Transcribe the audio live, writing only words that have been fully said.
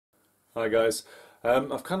Hi guys.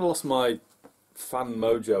 I've kind of lost my fan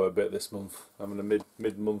mojo a bit this month. I'm in a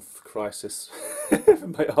mid-month crisis for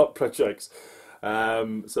my art projects.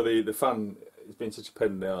 So the fan has been such a pain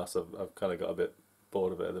in the arse. I've kind of got a bit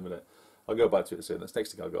bored of it at the minute. I'll go back to it soon. That's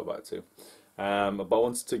next thing I'll go back to. But I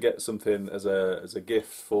wanted to get something as a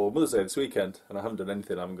gift for Mother's Day this weekend, and I haven't done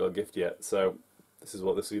anything. I haven't got a gift yet. So this is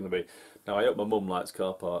what this is going to be. Now I hope my mum likes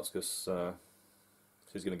car parts because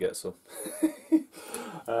she's going to get some.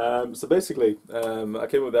 So basically, I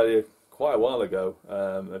came up with the idea quite a while ago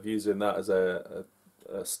of using that as a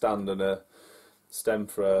stand and a stem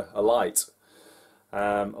for a light.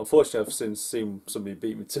 Unfortunately, I've since seen somebody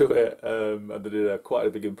beat me to it, and they did quite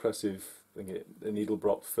a big impressive a needle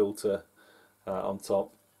drop filter on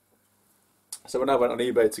top. So when I went on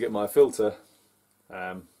eBay to get my filter,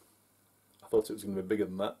 I thought it was going to be bigger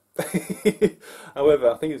than that.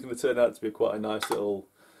 However, I think it's going to turn out to be quite a nice little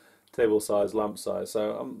table size, lamp size.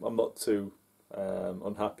 So I'm not too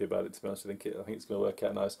unhappy about it, to be honest. I think it's going to work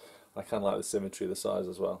out nice. I kind of like the symmetry of the size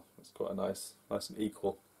as well. It's quite a nice and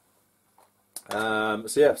equal. So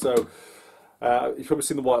yeah, you've probably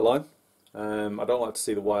seen the white line. I don't like to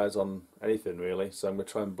see the wires on anything really, so I'm going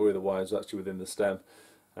to try and bury the wires actually within the stem.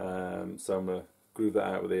 So I'm going to groove that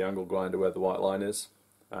out with the angle grinder where the white line is.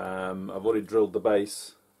 I've already drilled the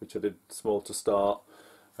base, which I did small to start,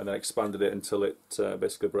 and then expanded it until it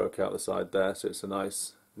basically broke out the side there, so it's a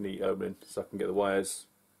nice neat opening, so I can get the wires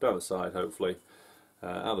down the side hopefully,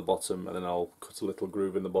 out the bottom, and then I'll cut a little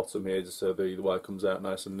groove in the bottom here just so the wire comes out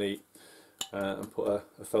nice and neat, and put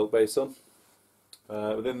a felt base on.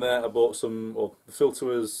 Within there I bought the filter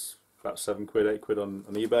was about £7, £8 on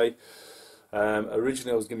eBay.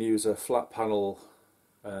 Originally I was going to use a flat panel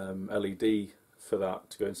LED for that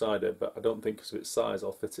to go inside it, but I don't think because of its size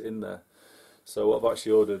I'll fit it in there. So what I've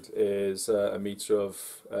actually ordered is a metre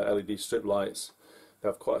of LED strip lights. They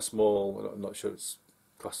have quite a small, I'm not sure it's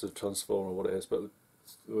classed as a transformer or what it is, but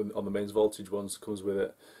on the mains voltage ones comes with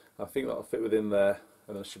it. I think that'll fit within there,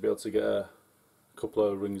 and I should be able to get a couple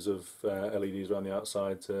of rings of LEDs around the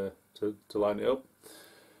outside to line it up.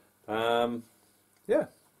 Yeah,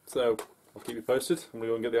 so I'll keep you posted. I'm going to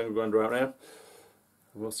go and get the angle grinder out now, and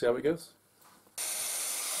we'll see how it goes.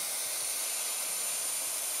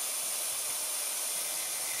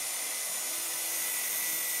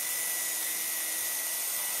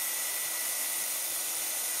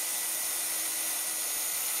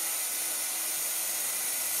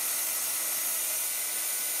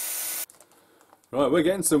 Right, we're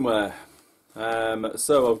getting somewhere.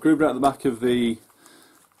 So I've grooved out the back of the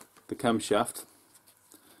camshaft.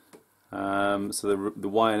 So the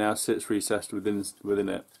wire now sits recessed within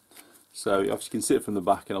it. So obviously you can see it from the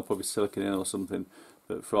back, and I'll probably silicon in or something.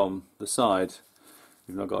 But from the side,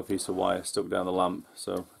 you've not got a piece of wire stuck down the lamp.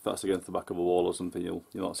 So if that's against the back of a wall or something, you'll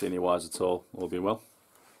not see any wires at all being well.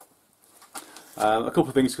 A couple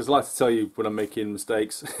of things, because I like to tell you when I'm making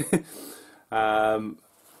mistakes.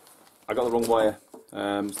 I got the wrong wire.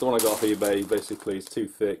 So the one I got off eBay basically is too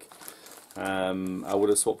thick. I would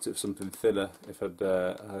have swapped it for something thinner if I'd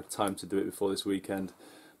had time to do it before this weekend,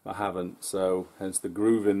 but I haven't, so hence the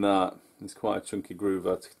groove in that. It's quite a chunky groove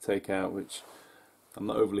I had to take out, which I'm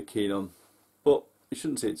not overly keen on, but you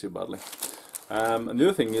shouldn't see it too badly. And the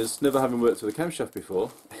other thing is, never having worked with a camshaft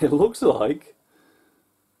before, it looks like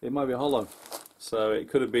it might be hollow. So it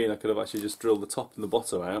could have been, I could have actually just drilled the top and the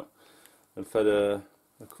bottom out and fed a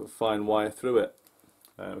fine wire through it,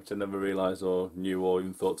 which I never realised or knew or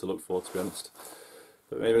even thought to look for, to be honest.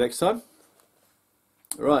 But maybe next time.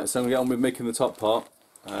 Right, so I'm going to get on with making the top part.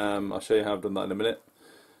 I'll show you how I've done that in a minute,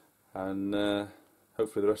 and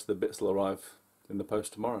hopefully the rest of the bits will arrive in the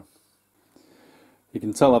post tomorrow. You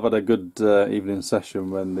can tell I've had a good evening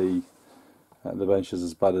session when the bench is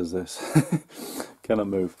as bad as this. Cannot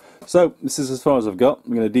move. So this is as far as I've got.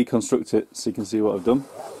 I'm going to deconstruct it so you can see what I've done.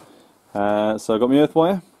 So I've got my earth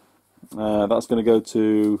wire. That's going to go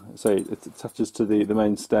to, say, it attaches to the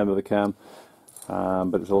main stem of the cam,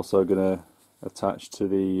 but it's also going to attach to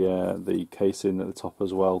the casing at the top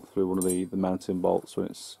as well through one of the mounting bolts when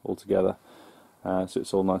it's all together. So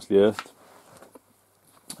it's all nicely earthed.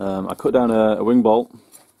 I cut down a wing bolt.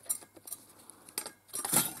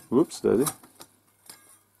 Whoops, dirty.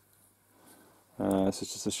 So it's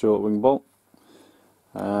just a short wing bolt,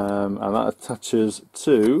 and that attaches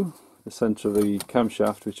to the centre of the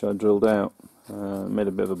camshaft, which I drilled out. Made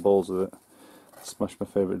a bit of a balls of it. Smashed my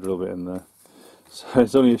favourite drill bit in there. So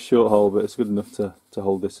it's only a short hole, but it's good enough to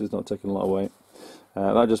hold this. It's not taking a lot of weight.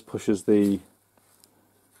 That just pushes the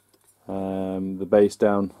base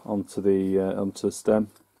down onto the stem,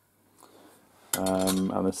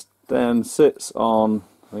 and the stem sits on,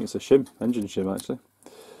 I think it's a shim, engine shim actually.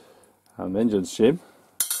 And the engine shim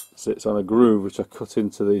sits on a groove which I cut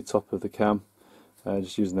into the top of the cam,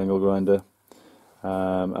 just using an angle grinder.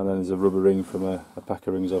 And then there's a rubber ring from a pack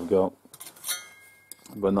of rings I've got.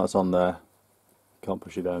 When that's on there, can't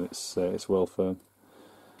push it down, it's well firm.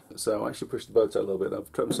 So I actually pushed the boat out a little bit.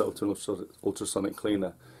 I've treated myself to an ultrasonic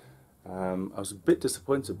cleaner. I was a bit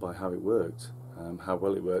disappointed by how it worked, how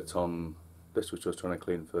well it worked on this, which I was trying to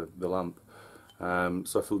clean for the lamp.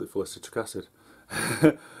 So I filled it full of citric acid.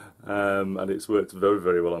 And it's worked very,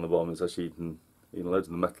 very well on the bottom. It's actually eaten loads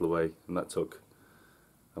of the metal away, and that took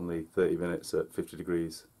only 30 minutes at 50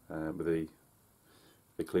 degrees with the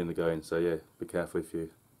cleaner going. So yeah, be careful if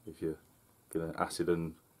you're going to acid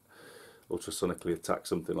and ultrasonically attack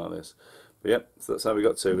something like this. But yeah, so that's how we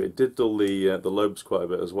got to. It did dull the lobes quite a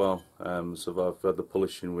bit as well. So I've had the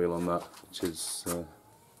polishing wheel on that, which is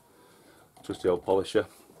just the old polisher.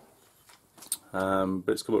 But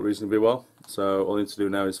it's come up reasonably well. So all I need to do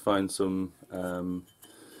now is find some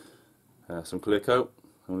clear coat.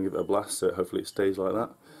 I'm going to give it a blast, so hopefully it stays like that,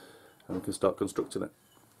 and we can start constructing it.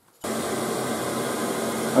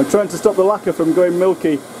 I'm trying to stop the lacquer from going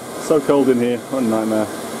milky. It's so cold in here, what a nightmare.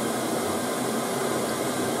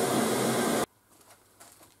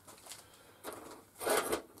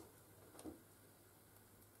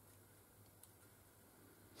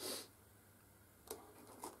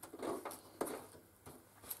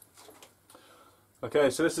 Okay,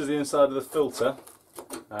 so this is the inside of the filter.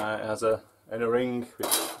 It has a inner ring, which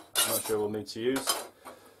I'm not sure we'll need to use.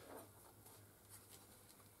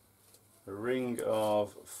 A ring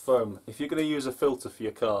of foam. If you're going to use a filter for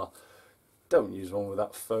your car, don't use one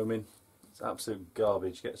without foaming. It's absolute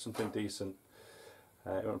garbage. Get something decent.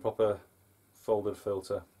 You want a proper folded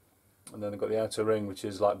filter. And then I've got the outer ring, which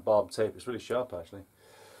is like barbed tape. It's really sharp actually.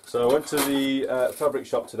 So I went to the fabric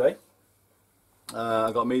shop today.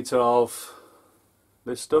 I got a metre of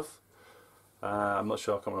this stuff. I'm not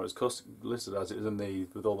sure, I can't remember what it's listed as. It was in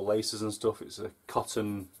with all the laces and stuff. It's a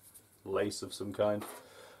cotton lace of some kind.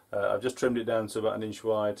 I've just trimmed it down to about 1 inch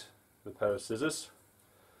wide with a pair of scissors.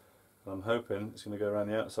 And I'm hoping it's going to go around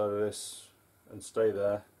the outside of this and stay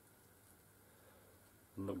there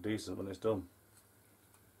and look decent when it's done.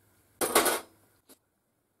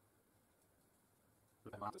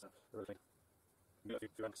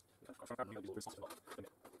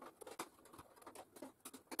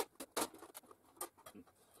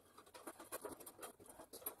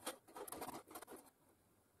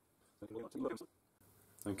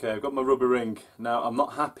 Okay, I've got my rubber ring. Now I'm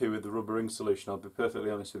not happy with the rubber ring solution, I'll be perfectly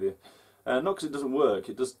honest with you. Not because it doesn't work,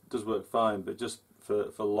 it does work fine, but just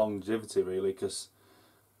for longevity really, because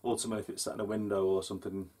ultimately if it's sat in a window or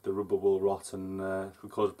something, the rubber will rot and will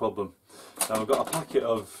cause a problem. Now I've got a packet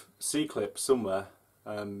of C-clips somewhere,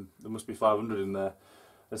 there must be 500 in there.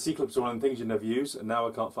 And C-clips are one of the things you never use, and now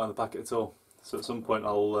I can't find the packet at all. So at some point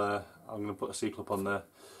I'm going to put a C-clip on there.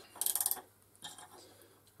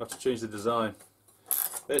 I have to change the design.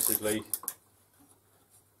 Basically,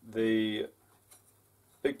 the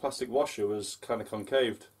big plastic washer was kind of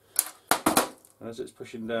concaved, and as it's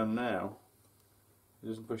pushing down now, it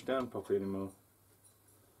doesn't push down properly anymore.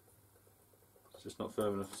 It's just not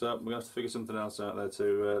firm enough. So we're going to have to figure something else out there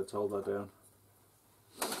to hold that down.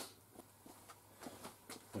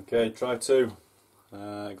 Okay, try 2.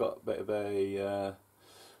 I got a bit of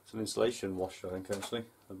it's an insulation washer, I think actually.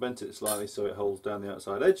 I bent it slightly so it holds down the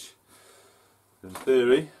outside edge. In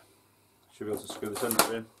theory, should be able to screw the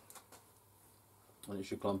centre in, and it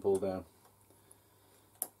should clamp all down.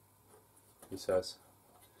 He says.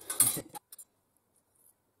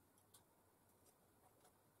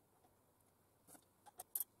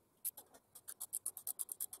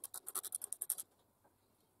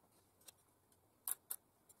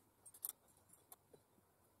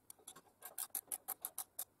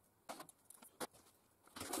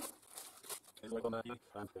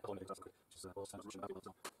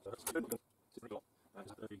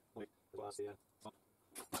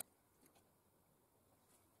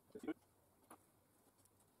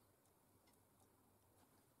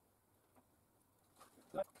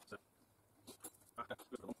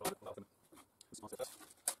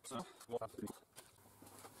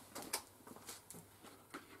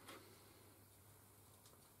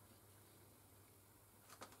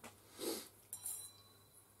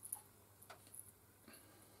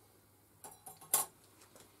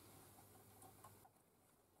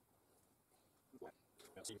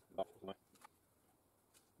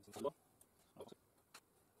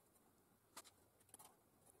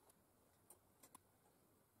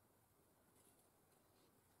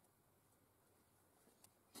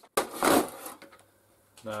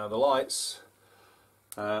 Now the lights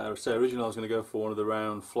So originally I was going to go for one of the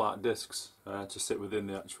round flat discs to sit within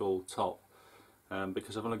the actual top,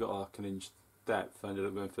 because I've only got like an inch depth. I ended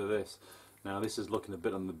up going for this. Now this is looking a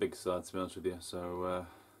bit on the big side, to be honest with you, so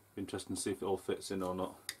interesting to see if it all fits in or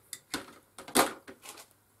not.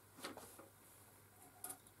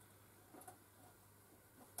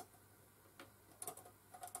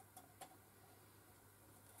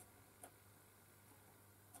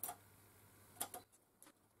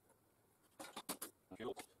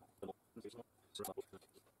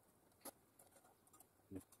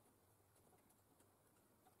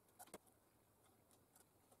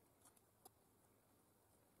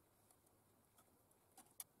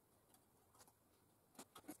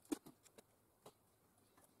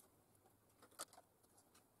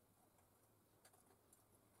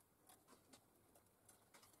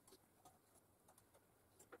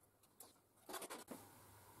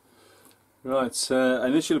 Right, I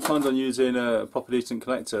initially planned on using a proper decent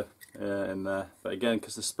connector in there, but again,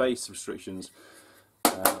 because of space restrictions,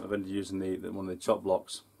 I've ended up using one of the chop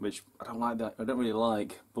blocks, which I don't like that. I don't really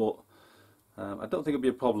like, but I don't think it'll be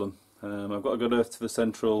a problem. I've got a good earth to the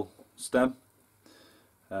central stem,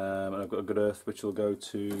 and I've got a good earth which will go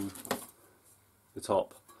to the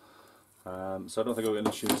top. So I don't think I'll get an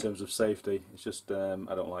issue in terms of safety. It's just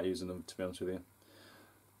I don't like using them, to be honest with you.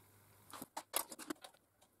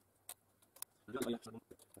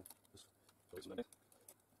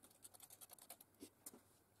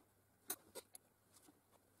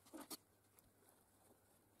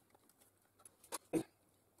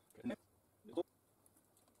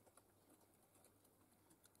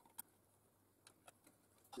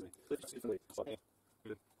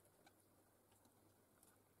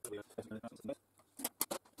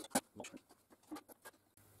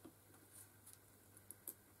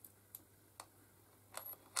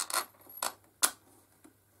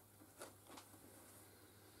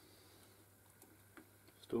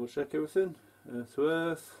 Double check everything. Earth to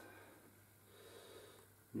earth,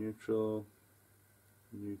 neutral,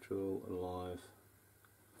 neutral, and live,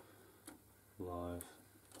 live.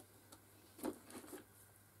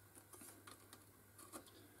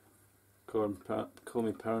 Call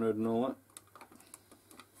me paranoid and all that.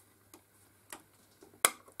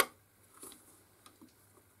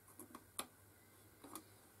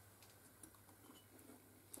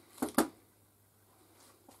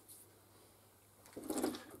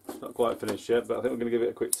 Not quite finished yet, but I think we're going to give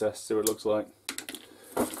it a quick test, see what it looks like.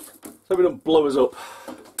 Hope it don't blow us up.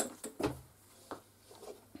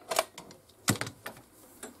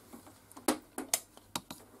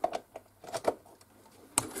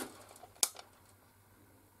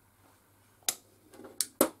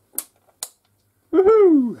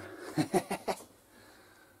 Woohoo!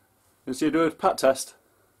 You see you do a pat test?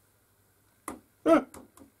 Ah.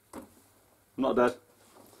 I'm not dead.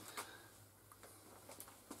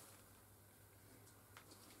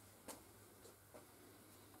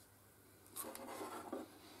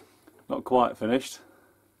 Not quite finished.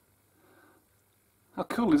 How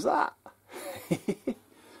cool is that? I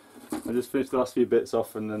just finished the last few bits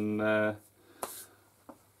off, and then I'll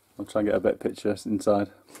try and get a better picture inside.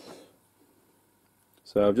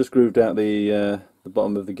 So I've just grooved out the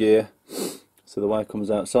bottom of the gear, so the wire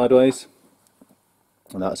comes out sideways,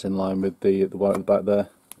 and that's in line with the wire at the back there.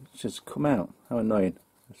 It's just come out. How annoying!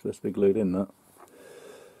 It's supposed to be glued in, that.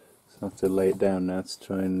 So I have to lay it down now to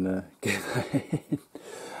try and get that in.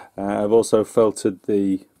 I've also felted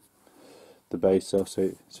the base off so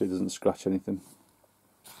it doesn't scratch anything.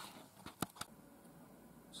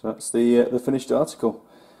 So that's the finished article.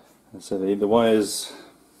 So the wire's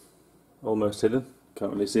almost hidden.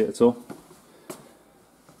 Can't really see it at all.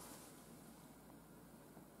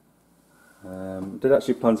 Did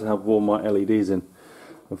actually plan to have warm white LEDs in.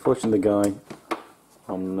 Unfortunately, the guy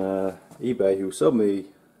on eBay who sold me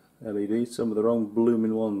LEDs, some of the wrong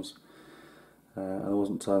blooming ones. And there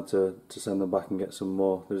wasn't time to send them back and get some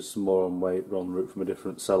more. There's some more on way en route from a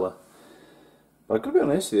different seller. But I could be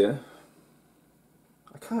honest here,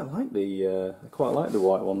 I quite like the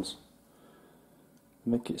white ones.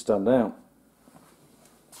 Make it stand out.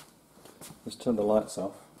 Let's turn the lights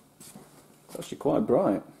off. It's actually quite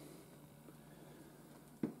bright.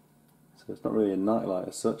 So it's not really a night light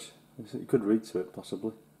as such. You could read to it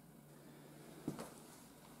possibly.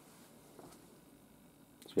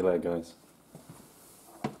 See you later, guys.